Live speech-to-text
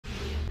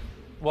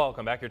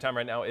Welcome back. Your time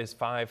right now is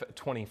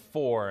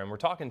 5:24, and we're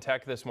talking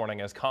tech this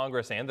morning as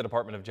Congress and the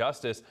Department of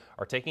Justice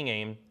are taking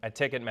aim at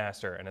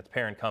Ticketmaster and its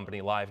parent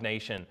company, Live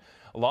Nation.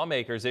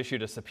 Lawmakers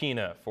issued a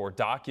subpoena for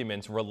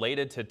documents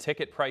related to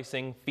ticket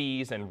pricing,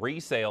 fees, and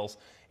resales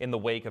in the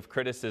wake of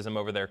criticism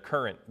over their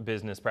current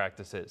business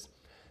practices.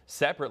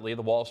 Separately,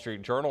 the Wall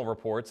Street Journal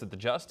reports that the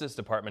Justice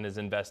Department is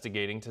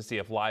investigating to see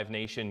if Live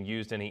Nation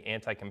used any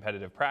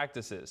anti-competitive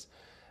practices.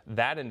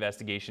 That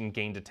investigation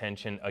gained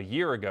attention a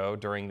year ago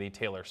during the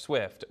Taylor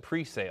Swift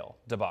pre-sale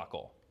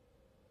debacle.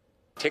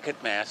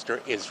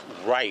 Ticketmaster is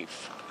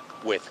rife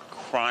with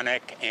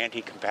chronic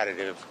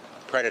anti-competitive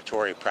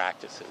predatory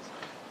practices,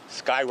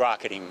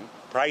 skyrocketing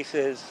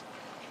prices,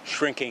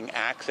 shrinking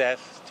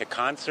access to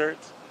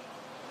concerts,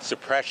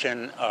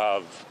 suppression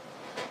of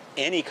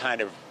any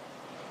kind of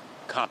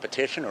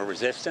competition or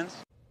resistance.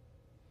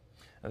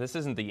 Now, this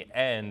isn't the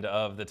end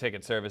of the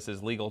ticket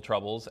service's legal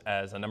troubles,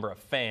 as a number of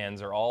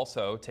fans are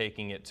also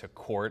taking it to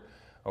court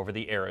over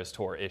the Eras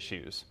Tour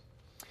issues.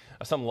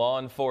 Some law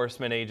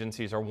enforcement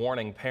agencies are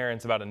warning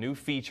parents about a new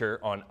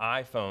feature on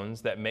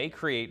iPhones that may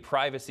create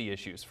privacy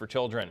issues for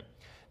children.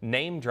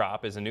 Name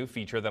Drop is a new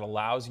feature that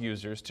allows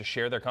users to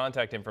share their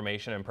contact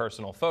information and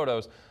personal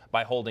photos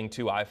by holding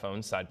two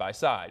iPhones side by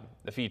side.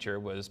 The feature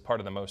was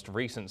part of the most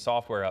recent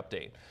software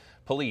update.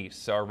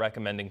 Police are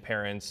recommending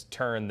parents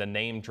turn the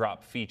Name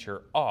Drop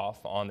feature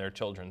off on their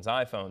children's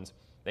iPhones.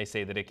 They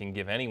say that it can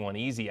give anyone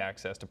easy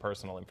access to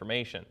personal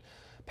information.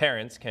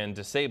 Parents can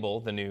disable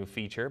the new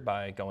feature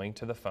by going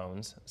to the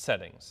phone's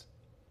settings.